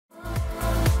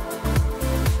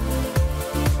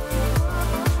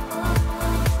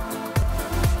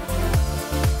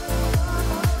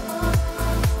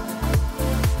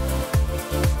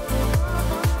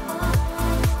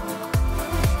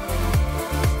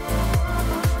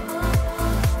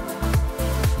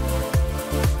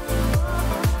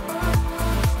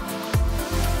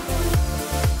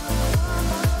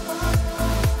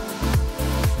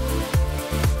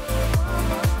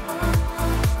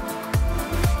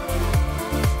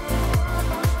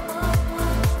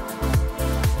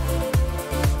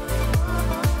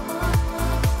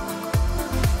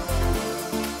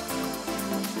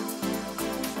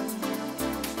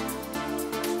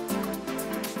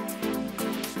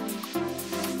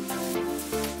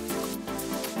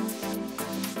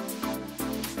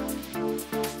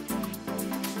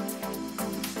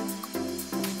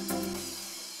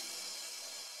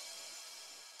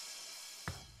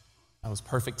was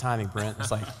perfect timing, Brent.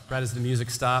 It's like right as the music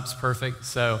stops, perfect.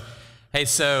 So, hey,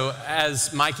 so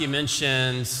as Mikey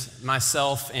mentioned,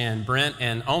 myself and Brent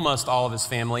and almost all of his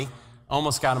family,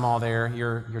 almost got them all there.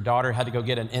 Your daughter had to go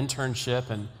get an internship,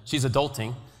 and she's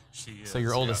adulting. She is. So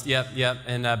your oldest, yep.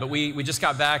 And but we just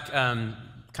got back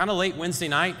kind of late Wednesday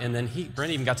night, and then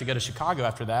Brent even got to go to Chicago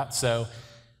after that. So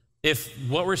if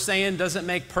what we're saying doesn't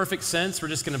make perfect sense, we're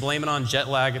just going to blame it on jet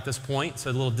lag at this point. So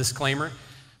a little disclaimer.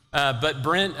 But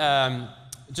Brent,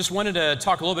 just wanted to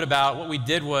talk a little bit about what we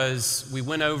did was we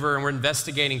went over and we're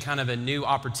investigating kind of a new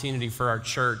opportunity for our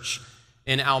church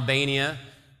in Albania.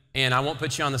 And I won't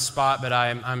put you on the spot, but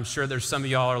I'm sure there's some of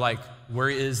y'all are like, where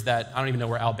is that? I don't even know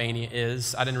where Albania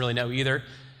is. I didn't really know either.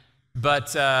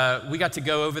 But we got to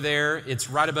go over there. It's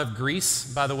right above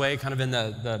Greece, by the way, kind of in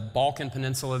the Balkan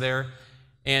Peninsula there.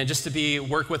 And just to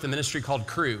work with a ministry called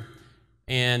Crew.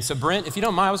 And so Brent, if you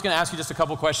don't mind, I was going to ask you just a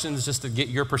couple questions just to get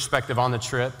your perspective on the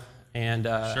trip and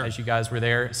Sure. as you guys were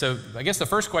there. So I guess the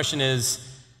first question is,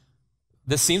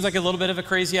 this seems like a little bit of a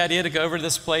crazy idea to go over to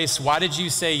this place. Why did you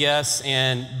say yes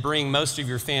and bring most of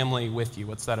your family with you?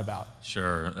 What's that about?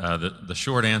 Sure. The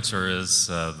short answer is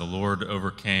the Lord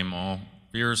overcame all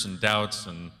fears and doubts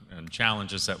and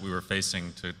challenges that we were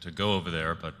facing to go over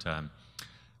there. But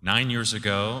 9 years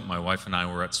ago, my wife and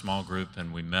I were at small group,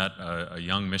 and we met a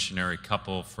young missionary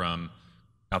couple from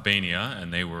Albania,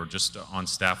 and they were just on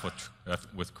staff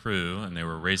with Crew, and they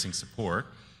were raising support.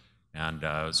 And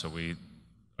so we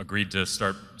agreed to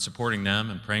start supporting them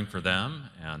and praying for them.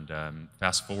 And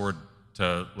fast forward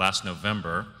to last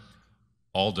November,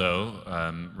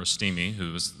 Aldo Rostimi,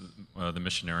 who was the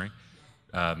missionary,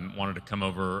 wanted to come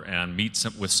over and meet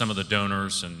with some of the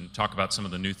donors and talk about some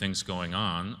of the new things going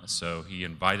on. So he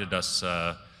invited us,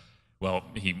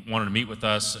 he wanted to meet with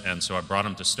us, and so I brought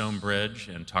him to StoneBridge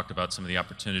and talked about some of the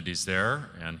opportunities there,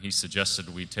 and he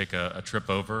suggested we take a trip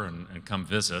over and come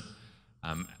visit.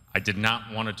 I did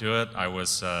not want to do it. I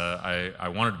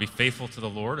wanted to be faithful to the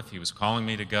Lord if he was calling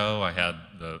me to go. I had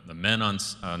the men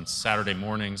on Saturday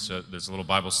mornings. So there's a little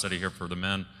Bible study here for the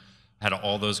men. Had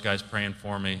all those guys praying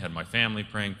for me, had my family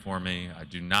praying for me. I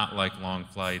do not like long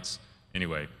flights.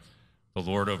 Anyway, the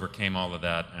Lord overcame all of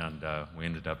that, and we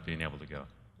ended up being able to go.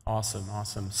 Awesome.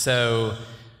 So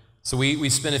we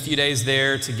spent a few days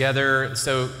there together.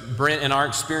 So Brent, in our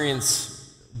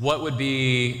experience,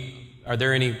 are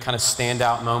there any kind of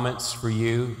standout moments for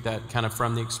you that kind of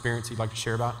from the experience you'd like to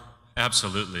share about?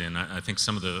 Absolutely, and I think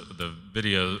some of the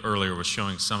video earlier was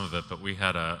showing some of it, but we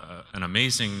had an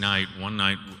amazing night. One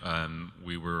night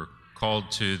we were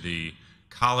called to the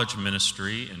college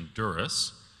ministry in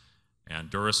Durrës,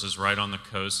 and Durrës is right on the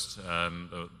coast,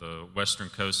 the western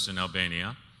coast in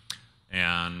Albania,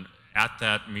 and at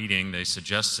that meeting they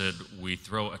suggested we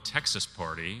throw a Texas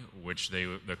party, which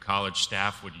the college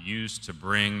staff would use to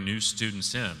bring new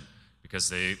students in, because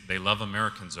they love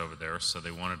Americans over there, so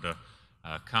they wanted to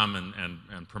come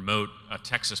and promote a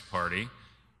Texas party.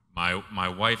 My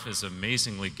wife is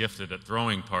amazingly gifted at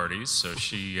throwing parties, so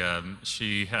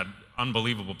she had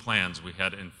unbelievable plans. We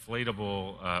had we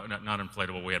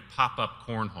had pop-up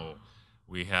cornhole.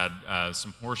 We had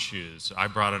some horseshoes. I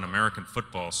brought an American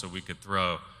football so we could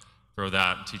throw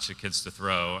that and teach the kids to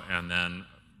throw. And then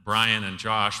Brian and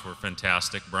Josh were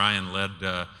fantastic. Brian led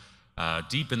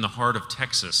deep in the heart of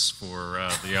Texas for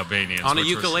the Albanians. On a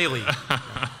ukulele.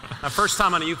 My first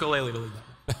time on a ukulele to lead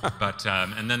that. But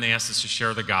and then they asked us to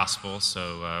share the gospel,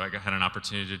 so I had an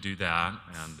opportunity to do that.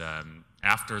 And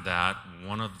after that,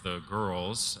 one of the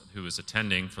girls who was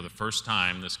attending for the first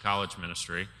time this college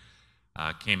ministry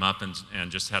came up and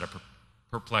just had a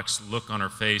perplexed look on her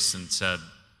face and said,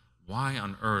 "Why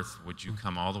on earth would you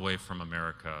come all the way from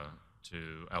America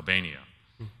to Albania?"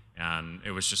 And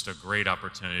it was just a great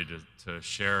opportunity to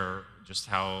share just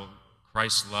how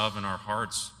Christ's love in our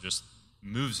hearts just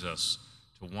moves us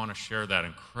to want to share that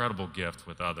incredible gift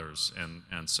with others.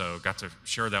 And so got to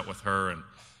share that with her.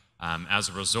 And as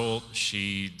a result,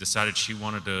 she decided she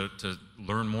wanted to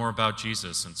learn more about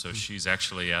Jesus. And so she's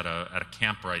actually at a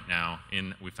camp right now.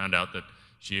 We found out that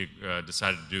she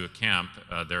decided to do a camp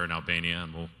there in Albania,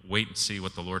 and we'll wait and see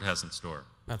what the Lord has in store.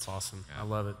 That's awesome. Yeah.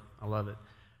 I love it.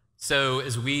 So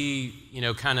as we,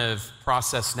 kind of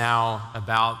process now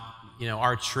about,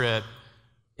 our trip,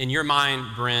 in your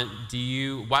mind, Brent,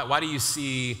 why do you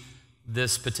see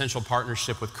this potential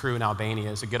partnership with Crew in Albania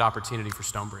as a good opportunity for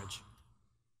StoneBridge?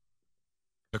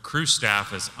 The Crew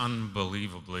staff is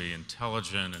unbelievably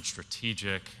intelligent and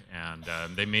strategic, and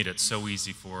they made it so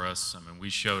easy for us. I mean, we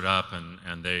showed up,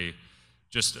 and they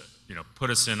just put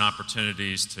us in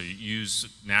opportunities to use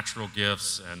natural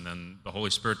gifts, and then the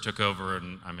Holy Spirit took over,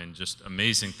 and just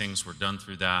amazing things were done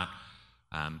through that.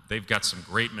 They've got some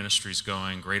great ministries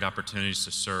going, great opportunities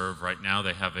to serve. Right now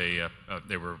they have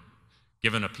they were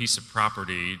given a piece of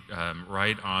property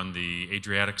right on the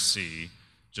Adriatic Sea,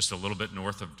 just a little bit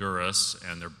north of Durrës,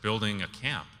 and they're building a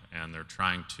camp, and they're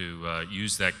trying to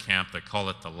use that camp. They call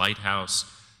it the Lighthouse.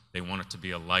 They want it to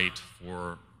be a light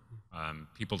for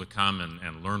people to come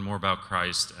and learn more about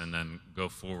Christ and then go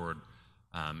forward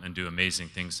and do amazing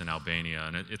things in Albania.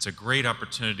 And it's a great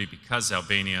opportunity because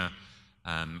Albania,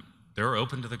 they're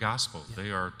open to the gospel. Yeah.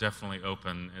 They are definitely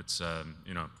open. It's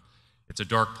it's a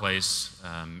dark place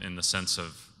in the sense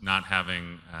of not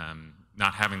having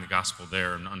the gospel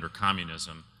there and under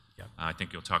communism. Yep. I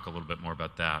think you'll talk a little bit more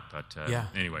about that. But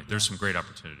anyway, there's some great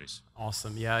opportunities.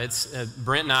 Awesome. Yeah, it's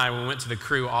Brent and I, when we went to the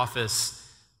crew office,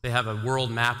 they have a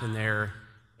world map in there.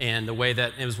 And the way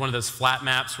that it was one of those flat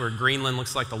maps where Greenland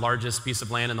looks like the largest piece of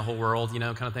land in the whole world,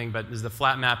 kind of thing. But it was the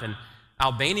flat map. And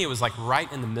Albania was like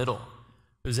right in the middle.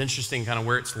 It was interesting kind of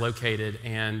where it's located.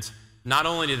 And not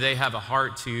only do they have a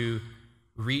heart to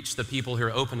reach the people who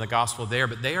are open to the gospel there,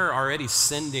 but they are already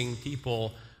sending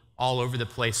people all over the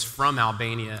place from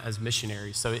Albania as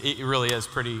missionaries. So it really is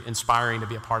pretty inspiring to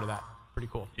be a part of that. Pretty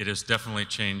cool. It has definitely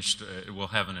changed. It will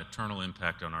have an eternal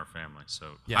impact on our family. So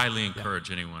highly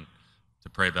encourage anyone to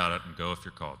pray about it and go if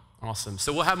you're called. Awesome.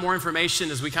 So we'll have more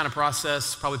information as we kind of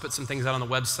process, probably put some things out on the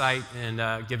website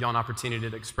and give y'all an opportunity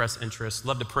to express interest.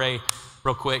 Love to pray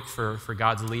real quick for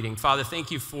God's leading. Father,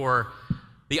 thank you for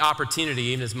the opportunity,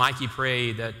 even as Mikey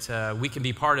prayed, that we can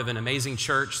be part of an amazing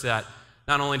church that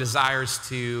not only desires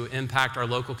to impact our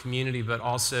local community, but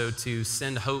also to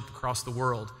send hope across the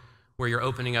world where you're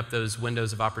opening up those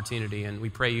windows of opportunity. And we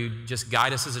pray you just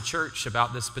guide us as a church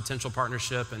about this potential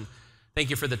partnership. And thank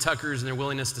you for the Tuckers and their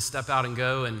willingness to step out and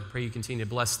go, and pray you continue to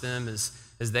bless them as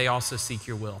they also seek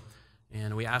your will.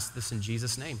 And we ask this in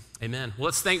Jesus' name. Amen. Well,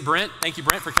 let's thank Brent. Thank you,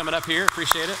 Brent, for coming up here.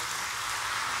 Appreciate it.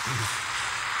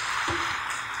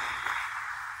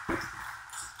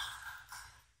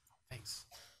 Thanks.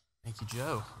 Thank you,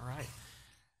 Joe. All right.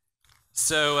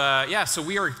 So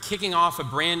we are kicking off a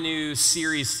brand new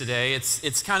series today.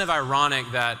 It's kind of ironic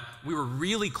that we were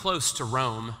really close to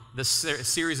Rome. This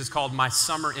series is called My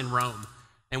Summer in Rome.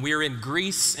 And we are in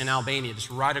Greece and Albania, just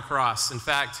right across. In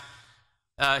fact,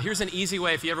 here's an easy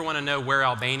way if you ever want to know where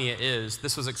Albania is.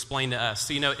 This was explained to us.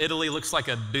 So Italy looks like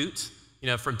a boot.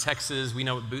 From Texas, we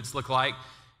know what boots look like.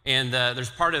 And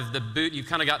there's part of the boot, you've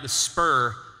kind of got the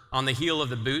spur on the heel of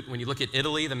the boot. When you look at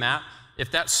Italy, the map, if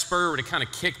that spur were to kind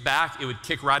of kick back, it would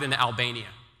kick right into Albania.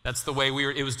 That's the way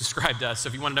it was described to us. So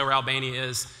if you want to know where Albania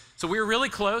is. So we were really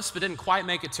close, but didn't quite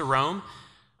make it to Rome.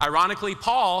 Ironically,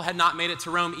 Paul had not made it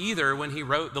to Rome either when he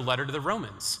wrote the letter to the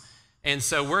Romans. And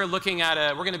so we're looking at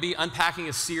we're going to be unpacking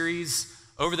a series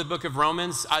over the book of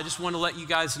Romans. I just want to let you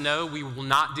guys know we will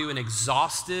not do an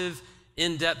exhaustive,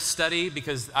 in-depth study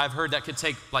because I've heard that could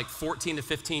take like 14 to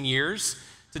 15 years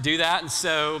to do that. And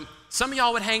so some of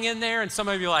y'all would hang in there, and some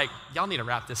of you are like, y'all need to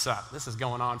wrap this up. This is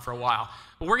going on for a while.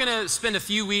 But we're going to spend a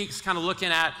few weeks kind of looking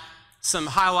at some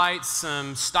highlights,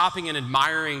 some stopping and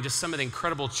admiring just some of the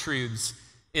incredible truths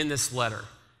in this letter.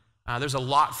 There's a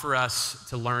lot for us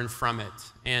to learn from it.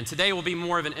 And today will be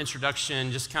more of an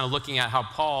introduction, just kind of looking at how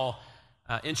Paul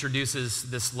introduces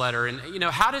this letter. And,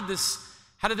 how did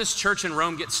this church in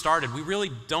Rome get started? We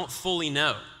really don't fully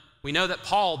know. We know that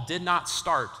Paul did not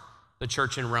start the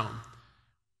church in Rome.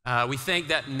 We think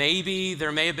that maybe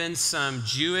there may have been some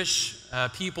Jewish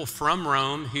people from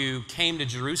Rome who came to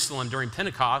Jerusalem during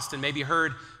Pentecost and maybe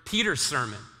heard Peter's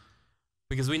sermon,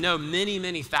 because we know many,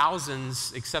 many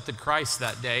thousands accepted Christ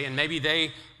that day, and maybe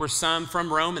they were some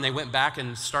from Rome and they went back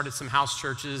and started some house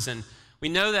churches. And we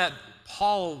know that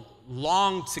Paul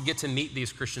longed to get to meet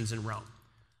these Christians in Rome.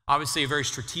 Obviously a very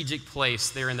strategic place.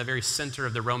 They're in the very center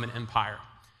of the Roman Empire.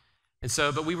 And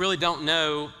so, but we really don't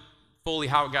know fully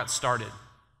how it got started.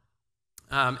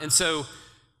 And so,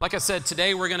 like I said,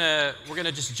 today we're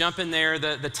gonna just jump in there.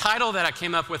 The title that I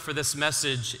came up with for this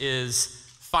message is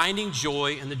Finding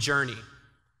Joy in the Journey.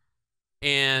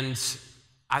 And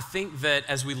I think that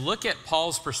as we look at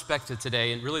Paul's perspective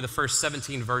today, and really the first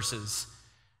 17 verses,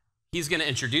 he's gonna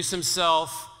introduce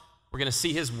himself. We're gonna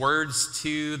see his words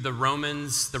to the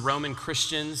Romans, the Roman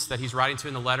Christians that he's writing to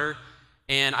in the letter.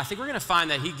 And I think we're gonna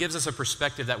find that he gives us a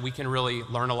perspective that we can really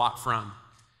learn a lot from.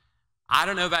 I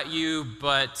don't know about you,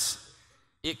 but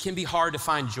it can be hard to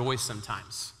find joy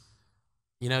sometimes.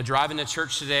 Driving to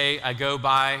church today, I go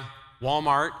by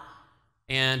Walmart,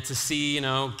 and to see,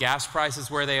 gas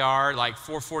prices where they are, like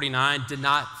 $4.49, did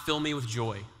not fill me with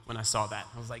joy when I saw that.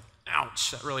 I was like,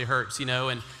 ouch, that really hurts,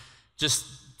 and just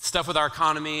stuff with our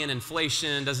economy and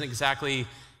inflation doesn't exactly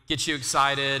get you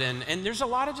excited. And there's a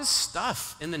lot of just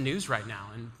stuff in the news right now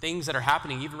and things that are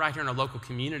happening even right here in our local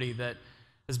community that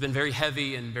has been very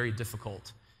heavy and very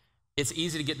difficult. It's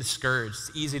easy to get discouraged.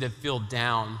 It's easy to feel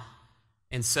down.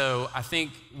 And so I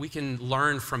think we can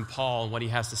learn from Paul and what he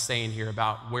has to say in here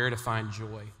about where to find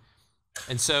joy.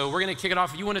 And so we're going to kick it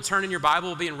off. If you want to turn in your Bible,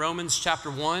 we'll be in Romans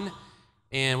chapter 1,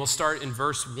 and we'll start in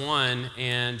verse 1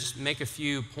 and just make a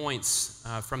few points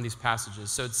from these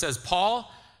passages. So it says, Paul,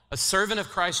 a servant of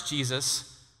Christ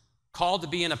Jesus, called to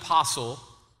be an apostle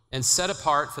and set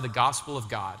apart for the gospel of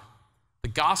God, the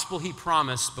gospel he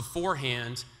promised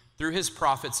beforehand through his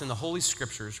prophets in the Holy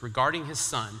Scriptures regarding his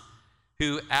Son,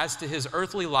 who, as to his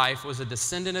earthly life, was a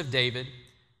descendant of David,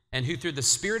 and who through the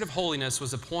Spirit of holiness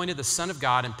was appointed the Son of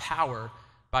God in power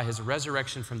by his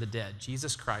resurrection from the dead,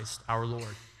 Jesus Christ our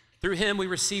Lord. Through him we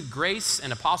receive grace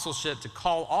and apostleship to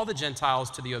call all the Gentiles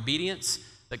to the obedience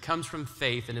that comes from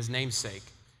faith in his name's sake.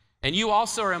 And you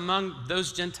also are among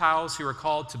those Gentiles who are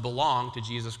called to belong to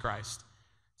Jesus Christ.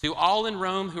 To all in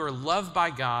Rome who are loved by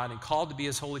God and called to be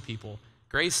his holy people,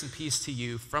 grace and peace to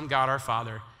you from God our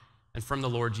Father and from the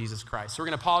Lord Jesus Christ. So we're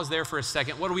going to pause there for a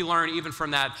second. What do we learn even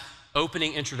from that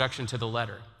opening introduction to the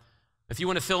letter? If you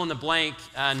want to fill in the blank,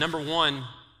 number one,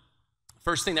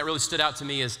 first thing that really stood out to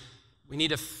me is we need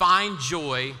to find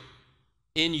joy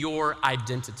in your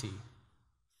identity.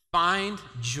 Find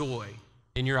joy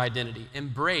in your identity.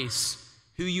 Embrace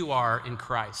who you are in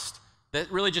Christ. That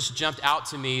really just jumped out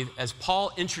to me as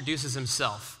Paul introduces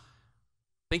himself.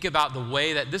 Think about the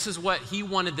way that this is what he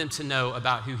wanted them to know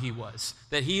about who he was,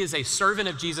 that he is a servant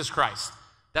of Jesus Christ.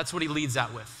 That's what he leads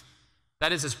out with.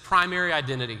 That is his primary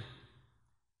identity.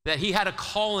 That he had a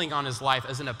calling on his life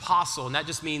as an apostle, and that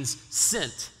just means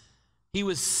sent. He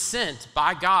was sent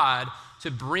by God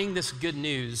to bring this good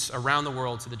news around the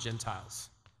world to the Gentiles.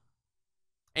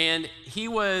 And he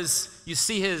was, you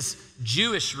see his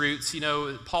Jewish roots,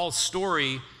 Paul's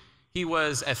story, he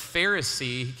was a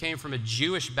Pharisee. He came from a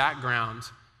Jewish background.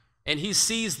 And he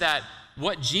sees that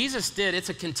what Jesus did, it's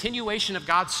a continuation of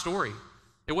God's story.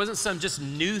 It wasn't some just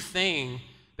new thing,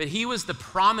 but he was the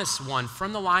promised one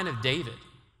from the line of David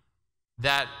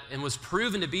and was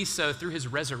proven to be so through his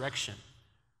resurrection.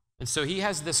 And so he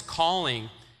has this calling.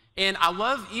 And I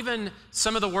love even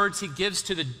some of the words he gives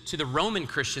to the Roman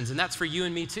Christians, and that's for you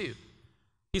and me too.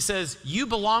 He says, you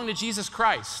belong to Jesus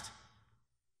Christ.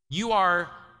 You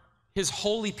are his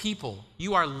holy people.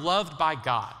 You are loved by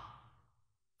God.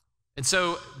 And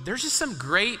so there's just some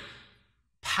great,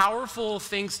 powerful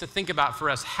things to think about for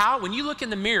us. When you look in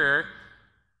the mirror,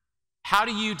 how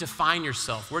do you define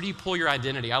yourself? Where do you pull your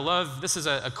identity? This is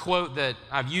a quote that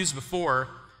I've used before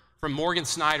from Morgan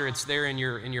Snyder. It's there in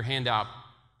your handout.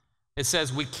 It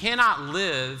says, we cannot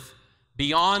live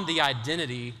beyond the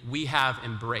identity we have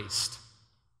embraced.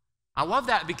 I love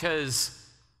that because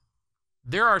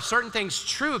there are certain things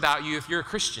true about you if you're a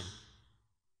Christian.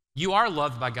 You are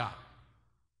loved by God.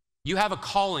 You have a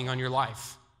calling on your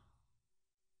life.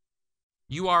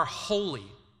 You are holy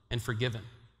and forgiven.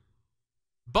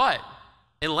 But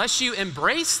unless you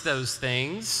embrace those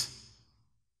things,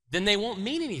 then they won't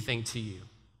mean anything to you.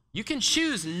 You can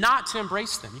choose not to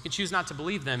embrace them. You can choose not to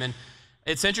believe them. And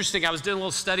it's interesting, I was doing a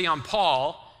little study on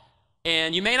Paul,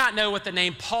 and you may not know what the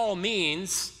name Paul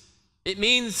means. It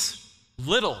means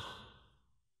little.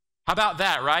 How about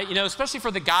that, right? Especially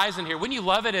for the guys in here, wouldn't you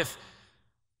love it if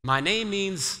my name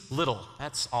means little?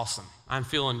 That's awesome. I'm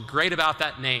feeling great about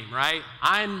that name, right?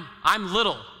 I'm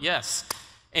little, yes.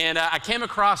 And I came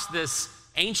across this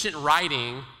ancient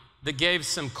writing that gave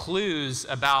some clues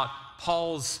about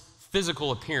Paul's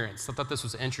physical appearance. I thought this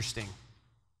was interesting.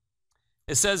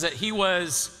 It says that he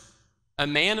was a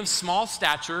man of small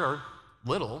stature, or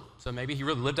little, so maybe he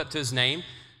really lived up to his name,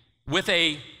 with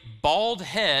a bald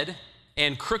head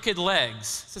and crooked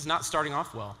legs. This is not starting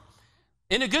off well.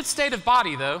 In a good state of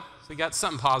body, though, so we got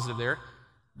something positive there.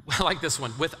 I like this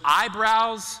one. With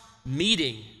eyebrows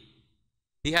meeting.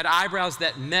 He had eyebrows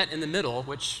that met in the middle,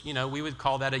 which, we would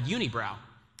call that a unibrow,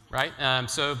 right?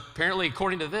 So apparently,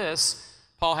 according to this,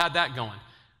 Paul had that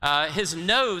going. His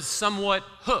nose somewhat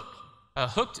hooked, a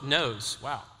hooked nose,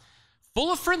 wow.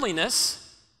 Full of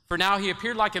friendliness, for now he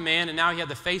appeared like a man, and now he had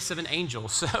the face of an angel.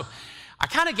 So I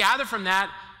kind of gather from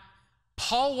that,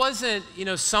 Paul wasn't,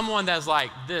 someone that's like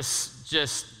this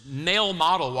just male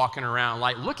model walking around,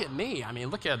 like, look at me. I mean,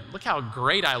 look how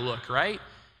great I look, right?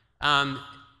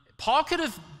 Paul could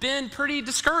have been pretty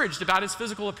discouraged about his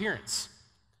physical appearance,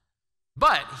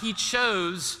 but he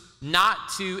chose not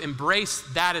to embrace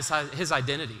that as his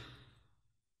identity.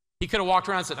 He could have walked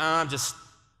around and said, I'm just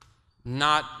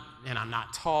not I'm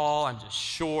not tall, I'm just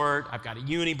short, I've got a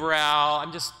unibrow,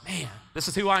 man, this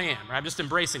is who I am, right? I'm just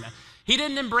embracing that. He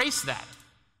didn't embrace that.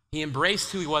 He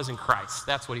embraced who he was in Christ.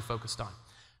 That's what he focused on.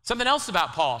 Something else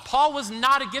about Paul. Paul was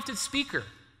not a gifted speaker,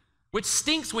 which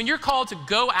stinks when you're called to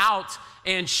go out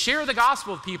and share the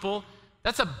gospel with people.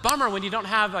 That's a bummer when you don't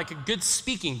have like a good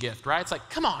speaking gift, right? It's like,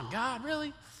 come on, God,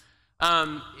 really?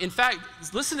 In fact,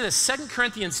 listen to this. 2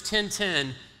 Corinthians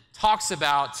 10:10 talks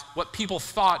about what people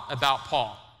thought about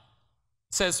Paul.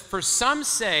 It says, for some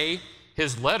say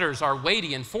his letters are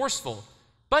weighty and forceful,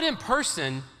 but in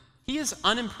person, he is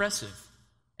unimpressive,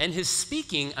 and his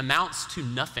speaking amounts to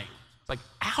nothing. It's like,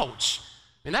 ouch.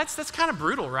 I mean, that's kind of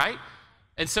brutal, right?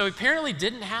 And so he apparently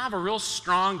didn't have a real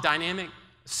strong, dynamic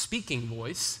speaking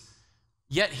voice,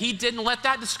 yet he didn't let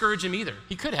that discourage him either.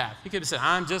 He could have. He could have said,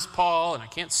 I'm just Paul, and I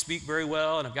can't speak very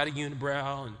well, and I've got a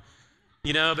unibrow, and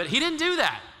but he didn't do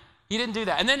that. He didn't do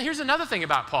that. And then here's another thing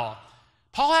about Paul.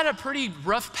 Paul had a pretty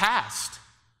rough past.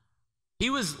 He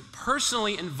was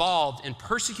personally involved in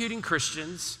persecuting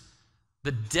Christians,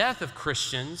 the death of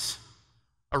Christians,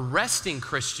 arresting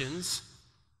Christians,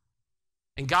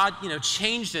 and God,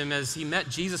 changed him as he met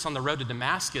Jesus on the road to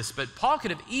Damascus. But Paul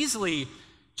could have easily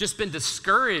just been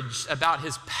discouraged about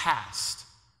his past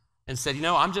and said,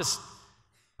 I'm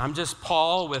just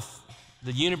Paul with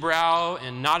the unibrow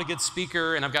and not a good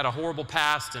speaker, and I've got a horrible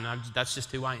past, and that's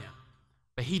just who I am.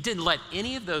 But he didn't let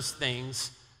any of those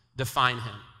things define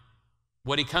him.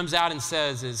 What he comes out and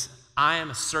says is, I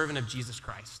am a servant of Jesus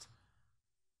Christ.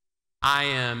 I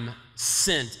am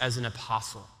sent as an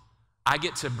apostle. I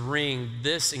get to bring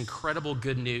this incredible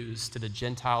good news to the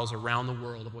Gentiles around the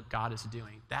world of what God is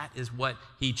doing. That is what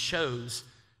he chose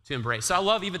to embrace. So I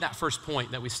love even that first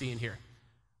point that we see in here.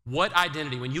 What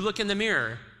identity? When you look in the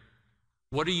mirror,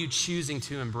 what are you choosing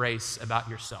to embrace about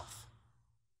yourself?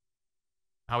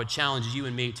 I would challenge you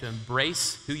and me to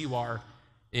embrace who you are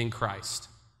in Christ.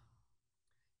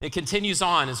 It continues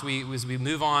on as we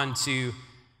move on to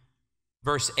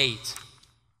verse 8.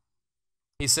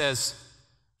 He says,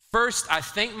 first, I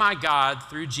thank my God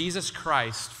through Jesus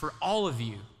Christ for all of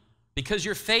you, because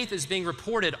your faith is being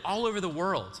reported all over the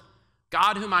world.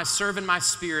 God, whom I serve in my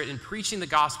spirit in preaching the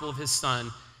gospel of his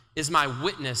Son, is my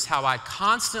witness how I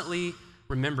constantly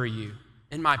remember you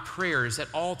in my prayers at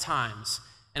all times.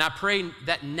 And I pray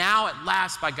that now at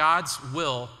last, by God's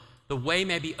will, the way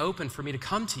may be open for me to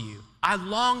come to you. I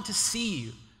long to see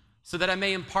you so that I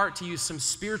may impart to you some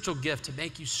spiritual gift to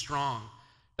make you strong.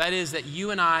 That is, that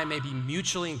you and I may be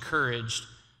mutually encouraged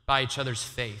by each other's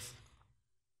faith.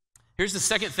 Here's the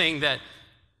second thing that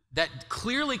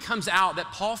clearly comes out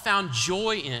that Paul found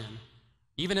joy in,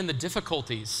 even in the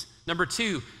difficulties. Number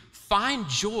 2, find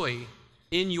joy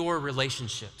in your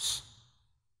relationships.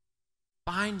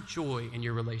 Find joy in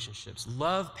your relationships.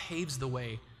 Love paves the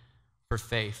way for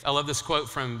faith. I love this quote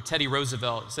from Teddy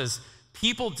Roosevelt. It says,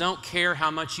 people don't care how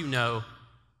much you know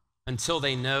until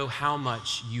they know how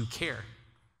much you care.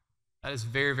 That is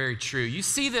very, very true. You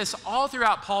see this all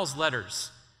throughout Paul's letters.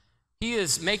 He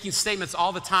is making statements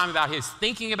all the time about his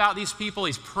thinking about these people.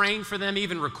 He's praying for them,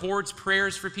 even records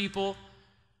prayers for people.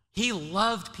 He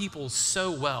loved people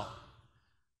so well.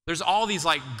 There's all these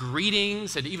like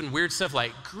greetings and even weird stuff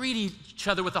like greet each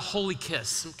other with a holy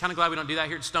kiss. I'm kind of glad we don't do that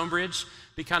here at StoneBridge.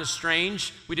 It'd be kind of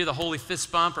strange. We do the holy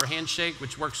fist bump or handshake,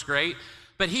 which works great.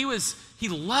 But he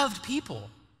loved people.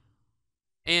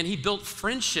 And he built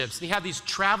friendships, and he had these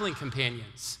traveling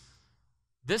companions.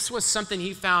 This was something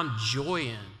he found joy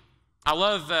in. I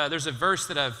love, there's a verse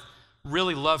that I've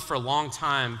really loved for a long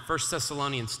time, 1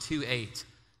 Thessalonians 2:8.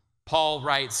 Paul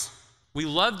writes, we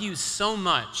loved you so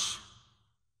much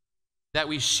that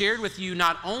we shared with you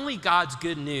not only God's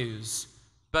good news,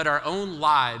 but our own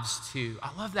lives too.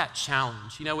 I love that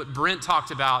challenge. What Brent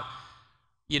talked about,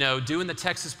 doing the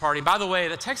Texas party. By the way,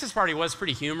 the Texas party was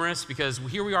pretty humorous because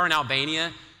here we are in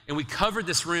Albania, and we covered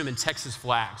this room in Texas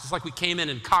flags. It's like we came in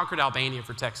and conquered Albania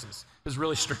for Texas. It was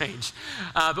really strange.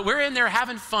 But we're in there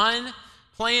having fun,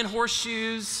 playing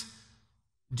horseshoes,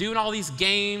 doing all these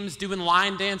games, doing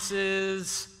line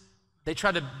dances. They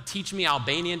tried to teach me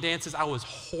Albanian dances. I was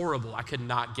horrible. I could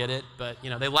not get it, but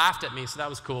they laughed at me, so that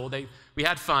was cool. We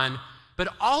had fun. But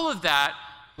all of that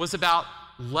was about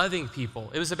loving people.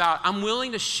 It was about, I'm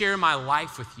willing to share my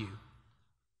life with you.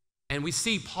 And we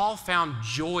see Paul found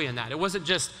joy in that. It wasn't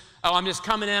just, I'm just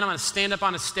coming in, I'm going to stand up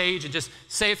on a stage and just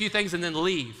say a few things and then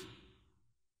leave.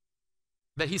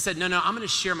 But he said, no, I'm going to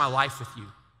share my life with you.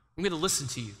 I'm going to listen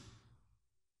to you.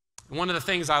 And one of the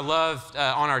things I loved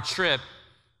on our trip,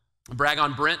 I'll brag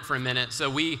on Brent for a minute. So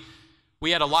we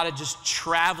had a lot of just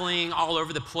traveling all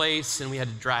over the place, and we had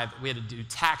to do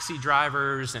taxi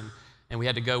drivers, and and we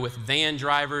had to go with van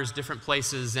drivers, different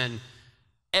places, and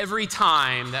every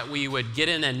time that we would get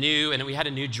in and we had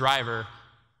a new driver,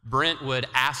 Brent would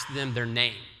ask them their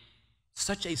name.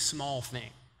 Such a small thing.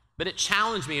 But it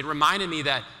challenged me. It reminded me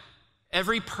that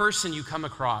every person you come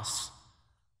across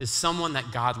is someone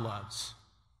that God loves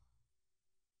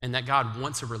and that God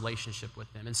wants a relationship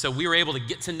with them. And so we were able to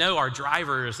get to know our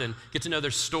drivers and get to know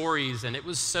their stories, and it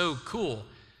was so cool.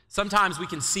 Sometimes we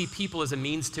can see people as a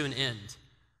means to an end.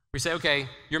 We say, okay,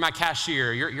 you're my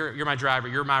cashier, you're my driver,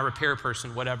 you're my repair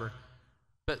person, whatever.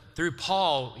 But through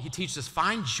Paul, he teaches us,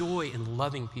 find joy in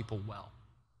loving people well.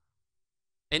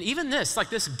 And even this, like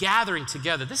this gathering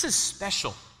together, this is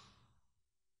special.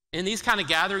 In these kind of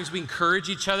gatherings, we encourage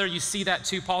each other. You see that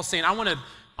too. Paul's saying, I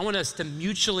want us to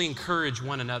mutually encourage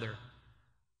one another.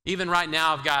 Even right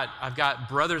now, I've got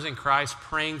brothers in Christ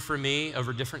praying for me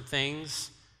over different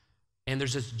things. And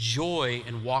there's this joy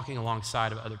in walking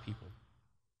alongside of other people.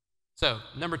 So,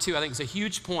 number 2, I think it's a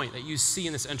huge point that you see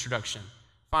in this introduction.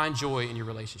 Find joy in your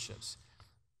relationships.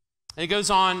 And it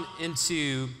goes on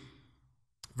into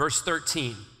verse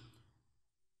 13.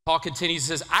 Paul continues,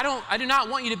 he says, I do not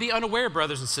want you to be unaware,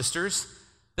 brothers and sisters,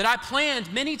 that I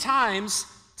planned many times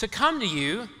to come to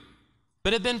you,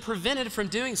 but have been prevented from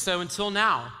doing so until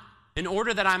now, in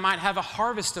order that I might have a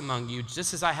harvest among you,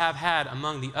 just as I have had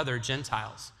among the other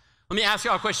Gentiles. Let me ask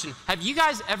you all a question. Have you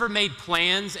guys ever made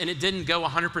plans and it didn't go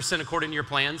 100% according to your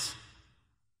plans?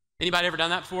 Anybody ever done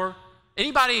that before?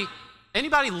 Anybody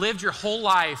lived your whole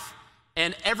life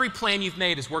and every plan you've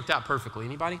made has worked out perfectly?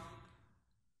 Anybody?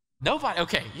 Nobody?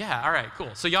 Okay, yeah, all right,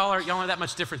 cool. So y'all aren't that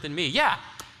much different than me. Yeah,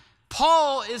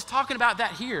 Paul is talking about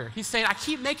that here. He's saying, I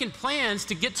keep making plans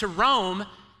to get to Rome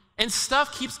and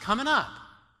stuff keeps coming up.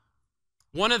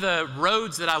 One of the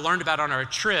roads that I learned about on our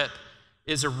trip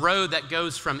is a road that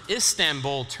goes from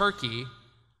Istanbul, Turkey,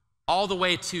 all the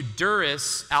way to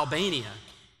Durrës, Albania.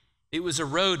 It was a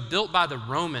road built by the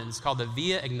Romans called the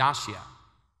Via Egnatia.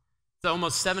 It's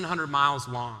almost 700 miles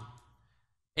long.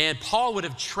 And Paul would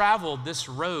have traveled this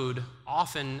road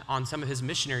often on some of his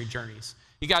missionary journeys.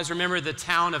 You guys remember the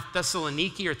town of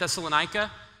Thessaloniki or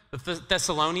Thessalonica? The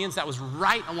Thessalonians, that was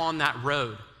right along that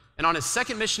road. And on his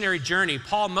second missionary journey,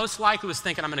 Paul most likely was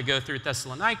thinking, I'm going to go through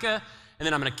Thessalonica, and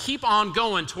then I'm going to keep on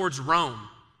going towards Rome.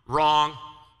 Wrong.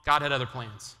 God had other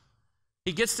plans.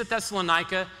 He gets to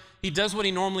Thessalonica. He does what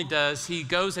he normally does. He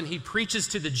goes and he preaches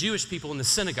to the Jewish people in the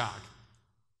synagogue,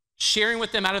 sharing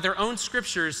with them out of their own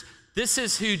scriptures, this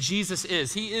is who Jesus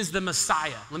is. He is the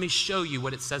Messiah. Let me show you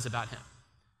what it says about him.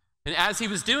 And as he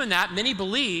was doing that, many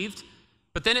believed,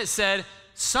 but then it said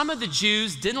some of the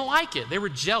Jews didn't like it. They were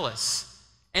jealous.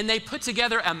 And they put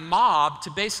together a mob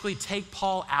to basically take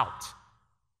Paul out.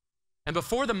 And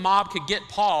before the mob could get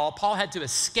Paul, Paul had to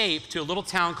escape to a little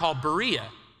town called Berea,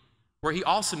 where he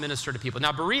also ministered to people.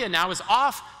 Now, Berea now is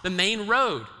off the main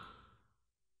road.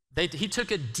 He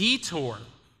took a detour.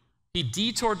 He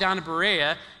detoured down to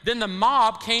Berea. Then the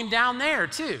mob came down there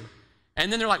too.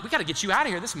 And then they're like, we got to get you out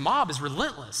of here. This mob is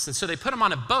relentless. And so they put him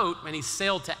on a boat and he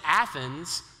sailed to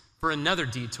Athens for another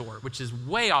detour, which is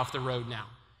way off the road now,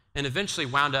 and eventually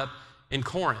wound up in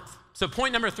Corinth. So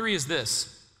point number 3 is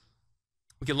this.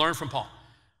 We can learn from Paul.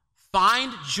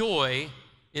 Find joy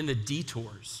in the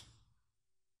detours.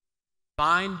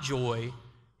 Find joy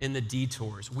in the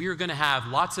detours. We are going to have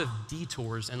lots of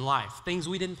detours in life, things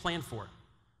we didn't plan for.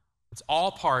 It's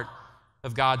all part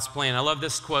of God's plan. I love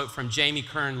this quote from Jamie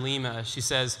Kern Lima. She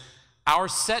says, our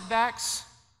setbacks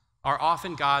are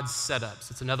often God's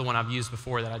setups. It's another one I've used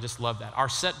before that I just love that. Our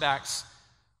setbacks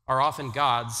are often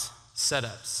God's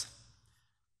setups.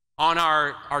 On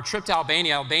our trip to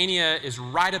Albania, Albania is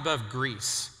right above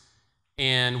Greece.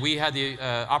 And we had the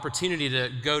opportunity to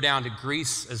go down to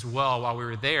Greece as well while we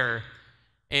were there.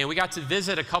 And we got to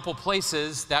visit a couple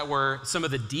places that were some of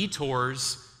the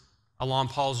detours along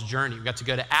Paul's journey. We got to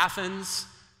go to Athens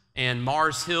and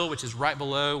Mars Hill, which is right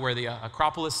below where the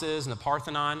Acropolis is and the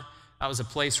Parthenon. That was a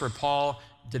place where Paul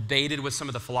debated with some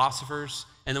of the philosophers.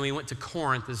 And then we went to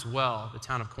Corinth as well, the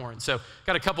town of Corinth. So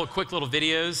got a couple of quick little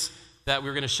videos that we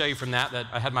were going to show you from that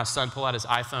I had my son pull out his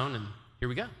iPhone, and here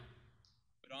we go.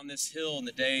 But on this hill in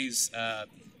the days that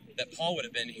Paul would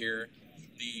have been here,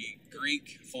 the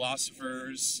Greek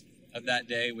philosophers of that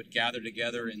day would gather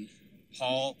together, and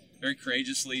Paul very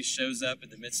courageously shows up in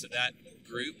the midst of that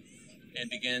group and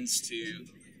begins to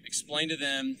explain to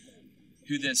them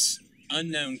who this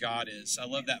unknown God is. I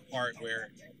love that part where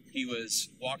he was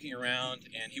walking around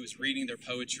and he was reading their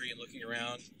poetry and looking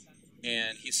around,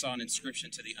 and he saw an inscription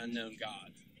to the unknown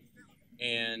God.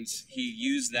 And he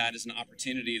used that as an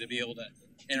opportunity to be able to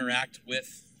interact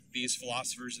with these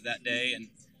philosophers of that day. And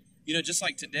just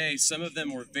like today, some of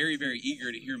them were very, very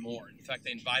eager to hear more. In fact,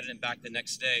 they invited him back the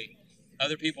next day.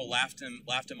 Other people laughed him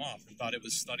off and thought he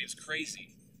was crazy.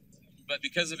 But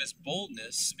because of his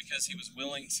boldness, because he was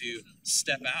willing to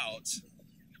step out,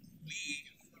 we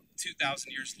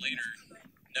 2,000 years later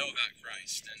know about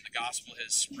Christ, and the gospel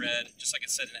has spread, just like it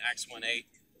said in Acts 1:8,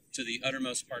 to the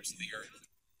uttermost parts of the earth.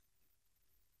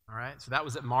 All right, so that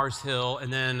was at Mars Hill,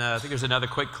 and then I think there's another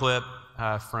quick clip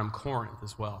from Corinth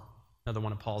as well, another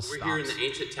one of Paul's stops. We're here in the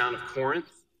ancient town of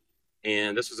Corinth,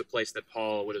 and this was a place that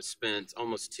Paul would have spent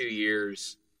almost 2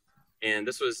 years, and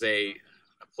this was a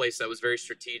place that was very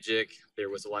strategic. There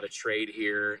was a lot of trade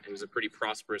here. It was a pretty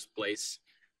prosperous place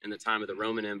in the time of the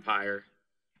Roman Empire,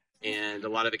 and a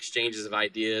lot of exchanges of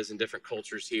ideas and different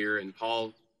cultures here, and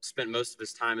Paul spent most of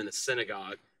his time in the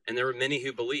synagogue, and there were many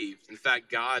who believed. In fact,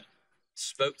 God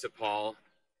spoke to Paul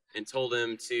and told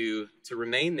him to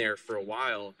remain there for a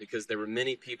while because there were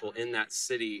many people in that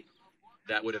city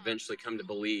that would eventually come to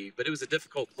believe. But it was a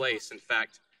difficult place. In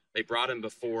fact, they brought him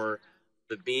before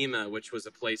the Bema, which was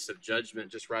a place of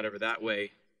judgment just right over that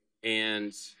way,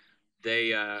 and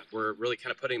they were really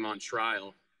kind of putting him on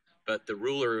trial. But the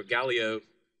ruler, Gallio,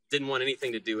 didn't want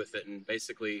anything to do with it and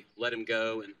basically let him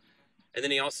go. And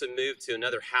then he also moved to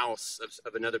another house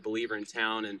of another believer in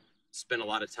town and spent a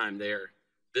lot of time there.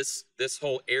 This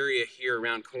whole area here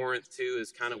around Corinth, too,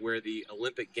 is kind of where the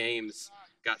Olympic Games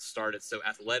got started. So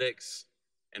athletics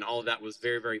and all of that was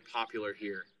very, very popular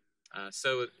here.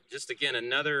 So just, again,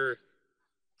 another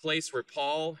place where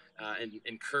Paul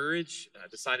and Courage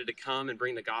decided to come and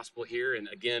bring the gospel here. And,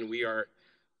 again, we are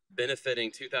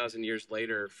benefiting 2,000 years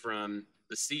later from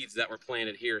the seeds that were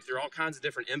planted here through all kinds of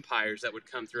different empires that would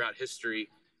come throughout history.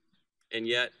 And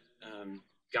yet,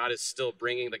 God is still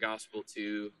bringing the gospel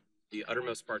to the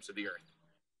uttermost parts of the earth.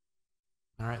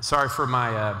 All right, sorry for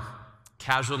my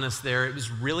casualness there. It was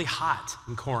really hot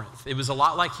in Corinth. It was a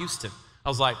lot like Houston. I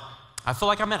was like, I feel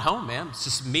like I'm at home, man.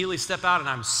 Just immediately step out and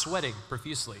I'm sweating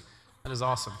profusely. That is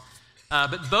awesome.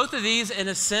 But both of these, in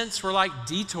a sense, were like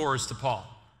detours to Paul.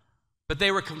 But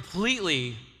they were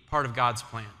completely part of God's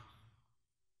plan.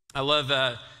 I love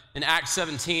in Acts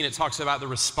 17, it talks about the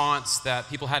response that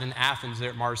people had in Athens there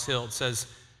at Mars Hill. It says,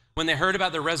 when they heard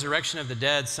about the resurrection of the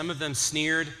dead, some of them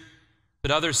sneered,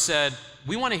 but others said,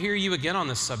 we want to hear you again on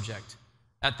this subject.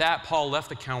 At that, Paul left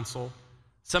the council.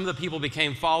 Some of the people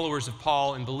became followers of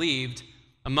Paul and believed.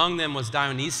 Among them was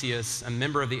Dionysius, a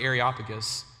member of the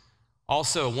Areopagus,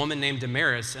 also a woman named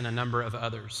Damaris, and a number of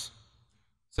others.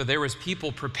 So there was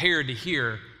people prepared to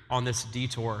hear on this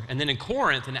detour. And then in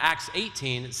Corinth, in Acts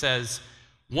 18, it says,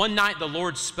 one night the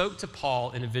Lord spoke to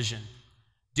Paul in a vision.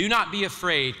 Do not be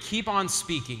afraid. Keep on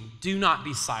speaking. Do not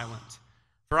be silent.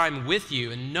 For I am with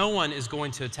you, and no one is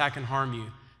going to attack and harm you,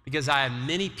 because I have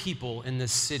many people in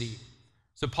this city.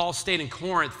 So Paul stayed in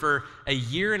Corinth for a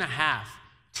year and a half,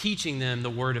 teaching them the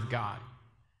word of God.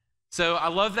 So I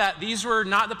love that these were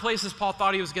not the places Paul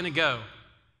thought he was going to go,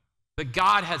 but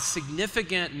God had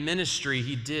significant ministry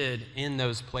he did in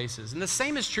those places. And the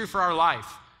same is true for our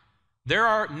life. There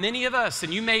are many of us,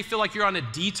 and you may feel like you're on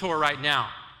a detour right now.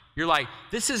 You're like,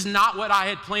 this is not what I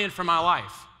had planned for my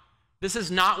life. This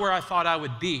is not where I thought I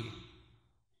would be.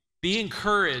 Be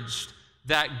encouraged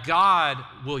that God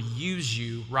will use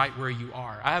you right where you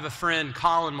are. I have a friend,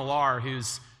 Colin Millar,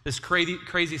 who's this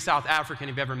crazy South African,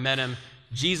 if you've ever met him,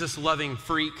 Jesus-loving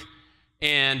freak.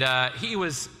 And he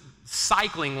was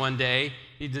cycling one day.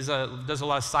 He does a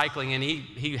lot of cycling, and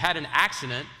he had an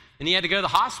accident, and he had to go to the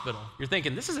hospital. You're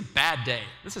thinking, this is a bad day.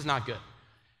 This is not good.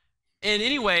 And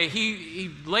anyway, he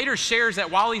later shares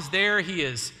that while he's there, he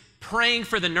is praying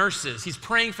for the nurses. He's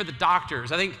praying for the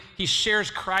doctors. I think he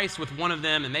shares Christ with one of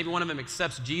them, and maybe one of them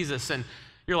accepts Jesus. And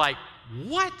you're like,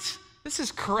 what? This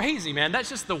is crazy, man. That's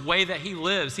just the way that he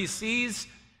lives. He sees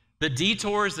the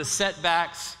detours, the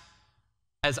setbacks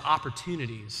as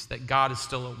opportunities that God is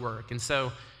still at work. And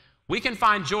so we can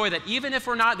find joy that even if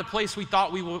we're not at the place we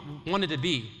thought we wanted to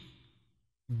be,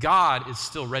 God is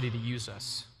still ready to use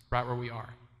us right where we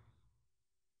are.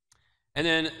 And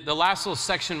then the last little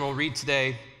section we'll read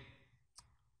today,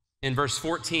 in verse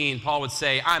 14, Paul would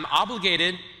say, I'm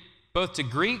obligated both to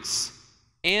Greeks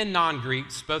and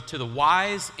non-Greeks, both to the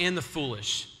wise and the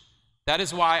foolish. That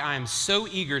is why I am so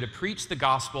eager to preach the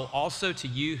gospel also to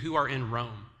you who are in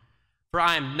Rome. For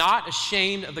I am not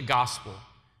ashamed of the gospel,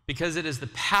 because it is the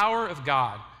power of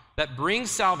God that brings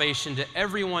salvation to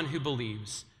everyone who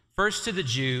believes, first to the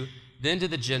Jew, then to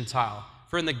the Gentile.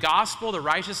 For in the gospel, the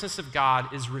righteousness of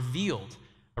God is revealed,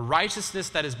 a righteousness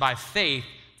that is by faith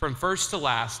from first to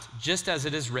last, just as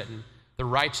it is written, the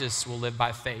righteous will live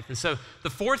by faith. And so the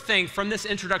fourth thing from this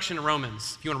introduction to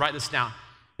Romans, if you want to write this down,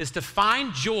 is to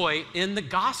find joy in the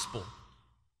gospel.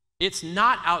 It's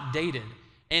not outdated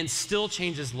and still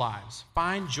changes lives.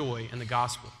 Find joy in the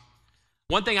gospel.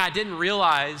 One thing I didn't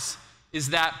realize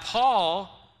is that Paul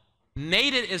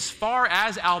made it as far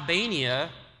as Albania.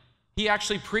 He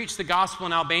actually preached the gospel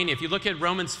in Albania. If you look at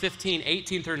Romans 15,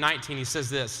 18 through 19, he says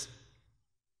this,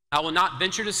 I will not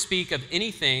venture to speak of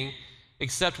anything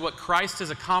except what Christ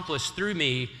has accomplished through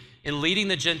me in leading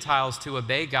the Gentiles to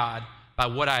obey God by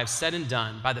what I have said and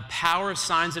done, by the power of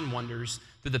signs and wonders,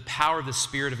 through the power of the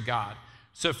Spirit of God.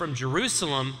 So from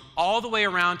Jerusalem all the way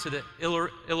around to the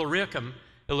Illyricum,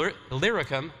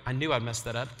 I knew I'd mess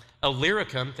that up,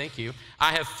 Illyricum, thank you,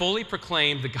 I have fully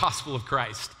proclaimed the gospel of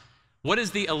Christ. What is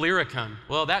the Illyricum?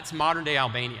 Well, that's modern-day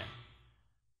Albania.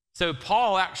 So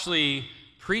Paul actually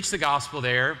preached the gospel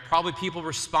there. Probably people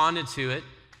responded to it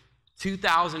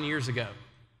 2,000 years ago.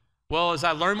 Well, as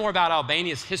I learned more about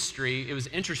Albania's history, it was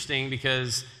interesting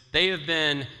because they have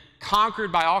been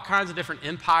conquered by all kinds of different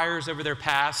empires over their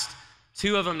past.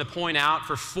 Two of them to point out,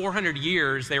 for 400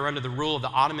 years, they were under the rule of the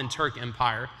Ottoman Turk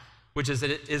Empire, which is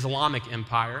an Islamic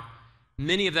empire.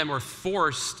 Many of them were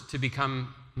forced to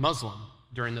become Muslim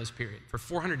during those periods for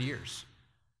 400 years.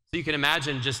 So you can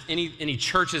imagine just any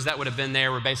churches that would have been there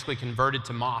were basically converted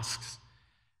to mosques.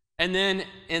 And then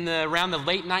around the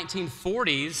late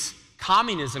 1940s,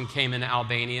 communism came into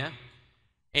Albania.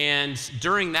 And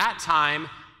during that time,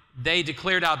 they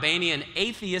declared Albania an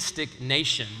atheistic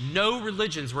nation. No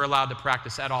religions were allowed to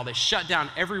practice at all. They shut down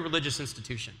every religious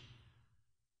institution.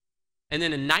 And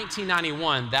then in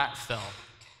 1991, that fell.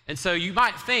 And so you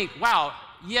might think, wow,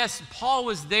 yes, Paul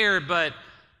was there, but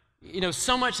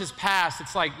so much has passed.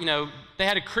 It's like, they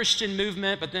had a Christian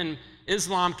movement, but then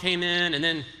Islam came in, and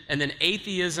then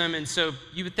atheism. And so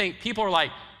you would think people are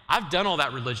like, I've done all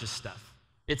that religious stuff.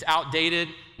 It's outdated.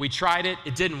 We tried it.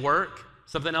 It didn't work.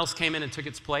 Something else came in and took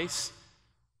its place.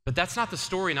 But that's not the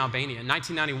story in Albania. In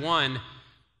 1991,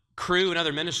 Cru and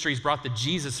other ministries brought the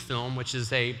Jesus film, which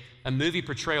is a movie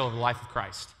portrayal of the life of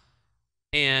Christ.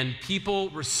 And people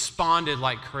responded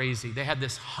like crazy. They had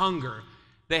this hunger.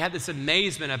 They had this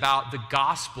amazement about the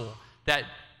gospel, that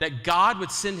God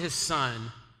would send his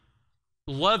son,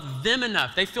 love them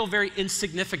enough. They feel very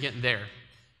insignificant there.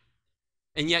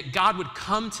 And yet God would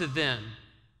come to them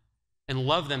and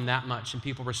love them that much, and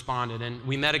people responded. And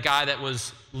we met a guy that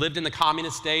lived in the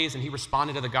communist days, and he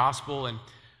responded to the gospel. And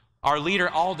our leader,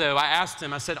 Aldo, I asked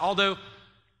him, I said, Aldo,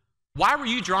 why were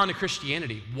you drawn to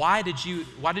Christianity? Why did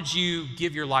you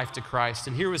give your life to Christ?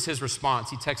 And here was his response.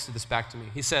 He texted this back to me.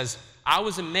 He says, I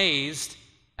was amazed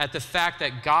at the fact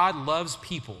that God loves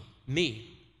people, me.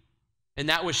 And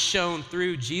that was shown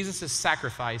through Jesus'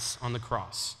 sacrifice on the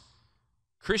cross.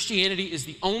 Christianity is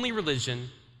the only religion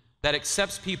that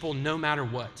accepts people no matter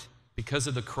what because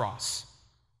of the cross.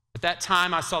 At that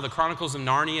time, I saw the Chronicles of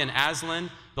Narnia, and Aslan,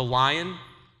 the lion,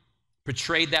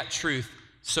 portrayed that truth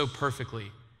so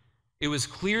perfectly. It was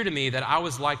clear to me that I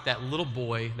was like that little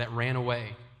boy that ran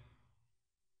away,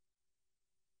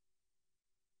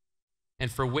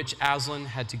 and for which Aslan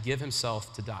had to give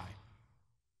himself to die.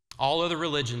 All other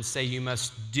religions say you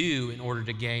must do in order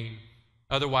to gain,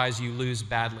 otherwise you lose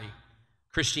badly.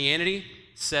 Christianity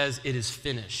says it is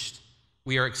finished.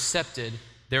 We are accepted,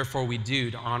 therefore we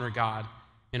do to honor God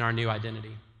in our new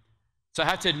identity. So I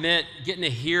have to admit, getting to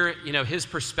hear his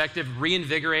perspective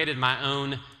reinvigorated my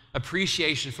own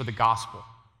appreciation for the gospel.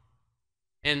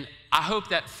 And I hope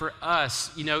that for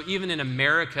us, even in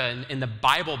America and in the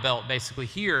Bible Belt basically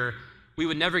here, we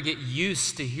would never get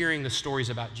used to hearing the stories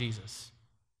about Jesus.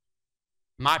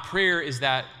 My prayer is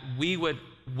that we would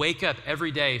wake up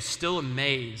every day still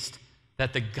amazed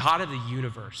that the God of the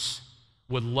universe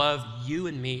would love you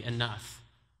and me enough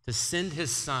to send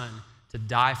his son to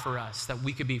die for us, that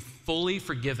we could be fully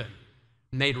forgiven,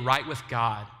 made right with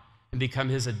God, and become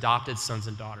his adopted sons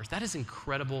and daughters. That is an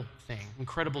incredible thing,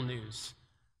 incredible news.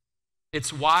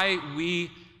 It's why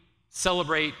we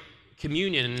celebrate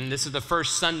communion, and this is the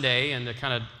first Sunday, and to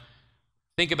kind of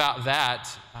think about that,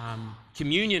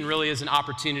 communion really is an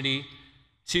opportunity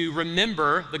to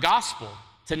remember the gospel,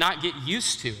 to not get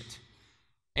used to it.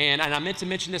 And I meant to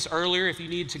mention this earlier. If you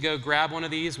need to go grab one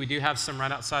of these, we do have some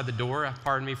right outside the door.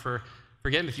 Pardon me for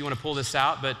forgetting if you want to pull this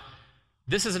out. But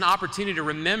this is an opportunity to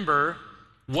remember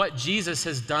what Jesus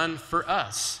has done for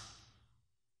us.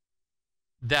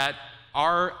 That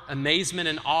our amazement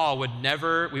and awe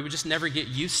we would just never get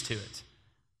used to it.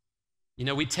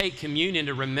 We take communion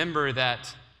to remember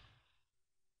that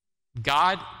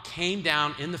God came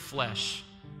down in the flesh,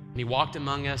 and he walked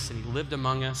among us, and he lived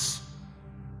among us.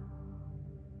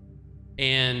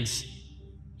 And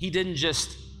he didn't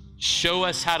just show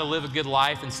us how to live a good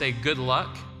life and say good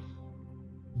luck,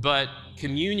 but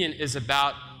communion is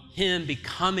about him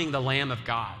becoming the Lamb of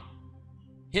God,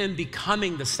 him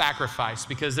becoming the sacrifice,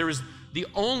 because the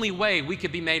only way we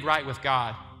could be made right with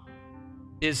God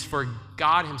is for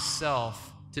God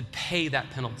himself to pay that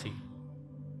penalty.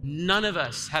 None of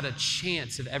us had a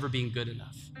chance of ever being good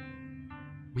enough.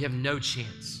 We have no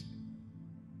chance.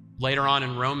 Later on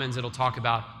in Romans, it'll talk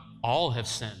about all have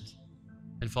sinned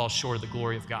and fall short of the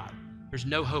glory of God. There's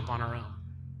no hope on our own.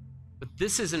 But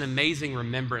this is an amazing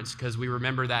remembrance because we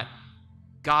remember that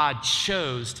God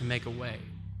chose to make a way.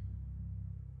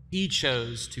 He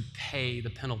chose to pay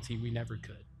the penalty we never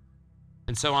could.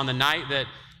 And so on the night that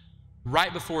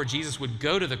right before Jesus would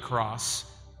go to the cross,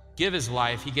 give his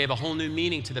life, he gave a whole new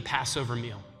meaning to the Passover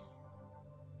meal.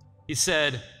 He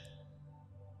said,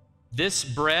 "This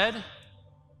bread,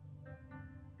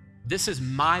 this is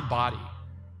my body,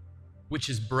 which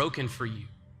is broken for you.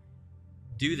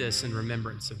 Do this in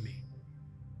remembrance of me."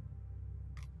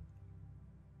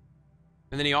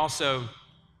 And then he also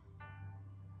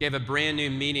gave a brand new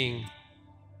meaning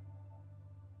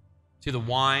to the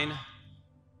wine.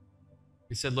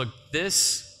 He said, "Look,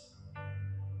 this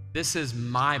is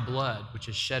my blood, which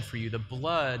is shed for you," the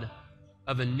blood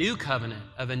of a new covenant,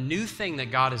 of a new thing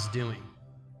that God is doing,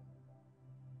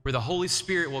 where the Holy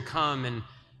Spirit will come, and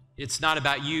it's not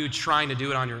about you trying to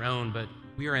do it on your own, but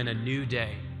we are in a new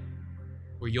day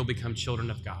where you'll become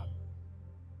children of God.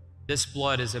 This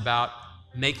blood is about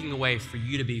making a way for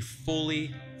you to be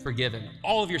fully forgiven.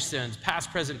 All of your sins,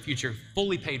 past, present, future,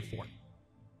 fully paid for.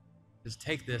 Just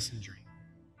take this and drink.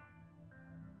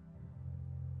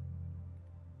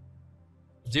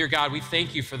 Dear God, we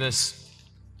thank you for this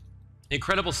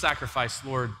incredible sacrifice,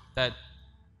 Lord, that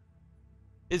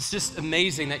it's just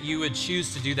amazing that you would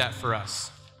choose to do that for us.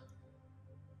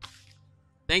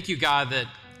 Thank you, God, that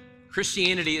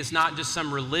Christianity is not just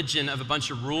some religion of a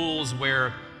bunch of rules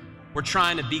where we're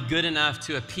trying to be good enough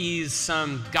to appease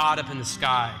some God up in the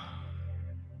sky.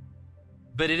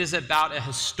 But it is about a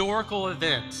historical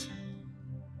event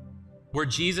where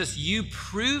Jesus, you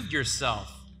proved yourself.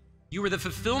 You were the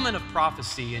fulfillment of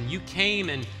prophecy, and you came,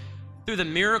 and through the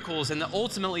miracles and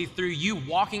ultimately through you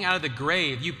walking out of the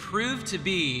grave, you proved to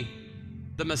be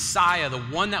the Messiah, the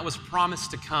one that was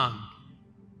promised to come,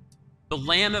 the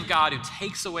Lamb of God who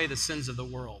takes away the sins of the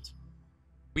world.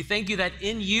 We thank you that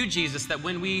in you, Jesus, that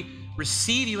when we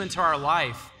receive you into our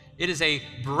life, it is a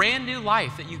brand new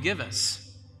life that you give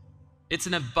us. It's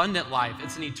an abundant life.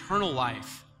 It's an eternal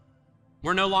life.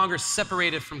 We're no longer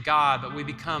separated from God, but we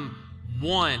become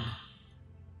one.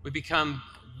 We become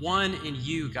one in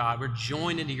you, God. We're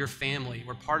joined into your family.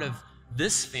 We're part of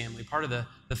this family, part of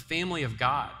the family of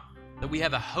God, that we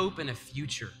have a hope and a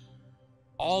future,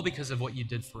 all because of what you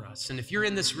did for us. And if you're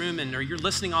in this room or you're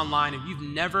listening online and you've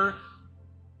never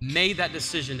made that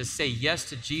decision to say yes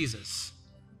to Jesus,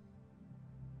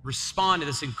 respond to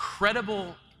this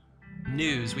incredible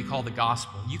news we call the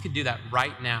gospel. You can do that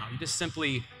right now. You just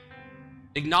simply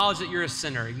acknowledge that you're a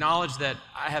sinner, acknowledge that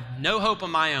I have no hope on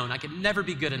my own, I can never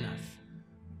be good enough,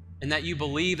 and that you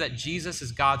believe that Jesus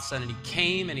is God's son, and he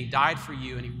came and he died for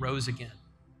you and he rose again.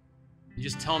 You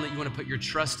just tell him that you want to put your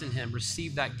trust in him,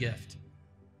 receive that gift,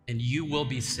 and you will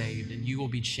be saved and you will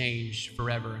be changed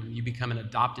forever, and you become an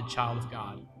adopted child of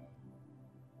God.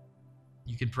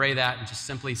 You could pray that and just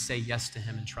simply say yes to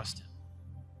him and trust him.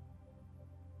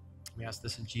 We ask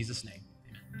this in Jesus' name.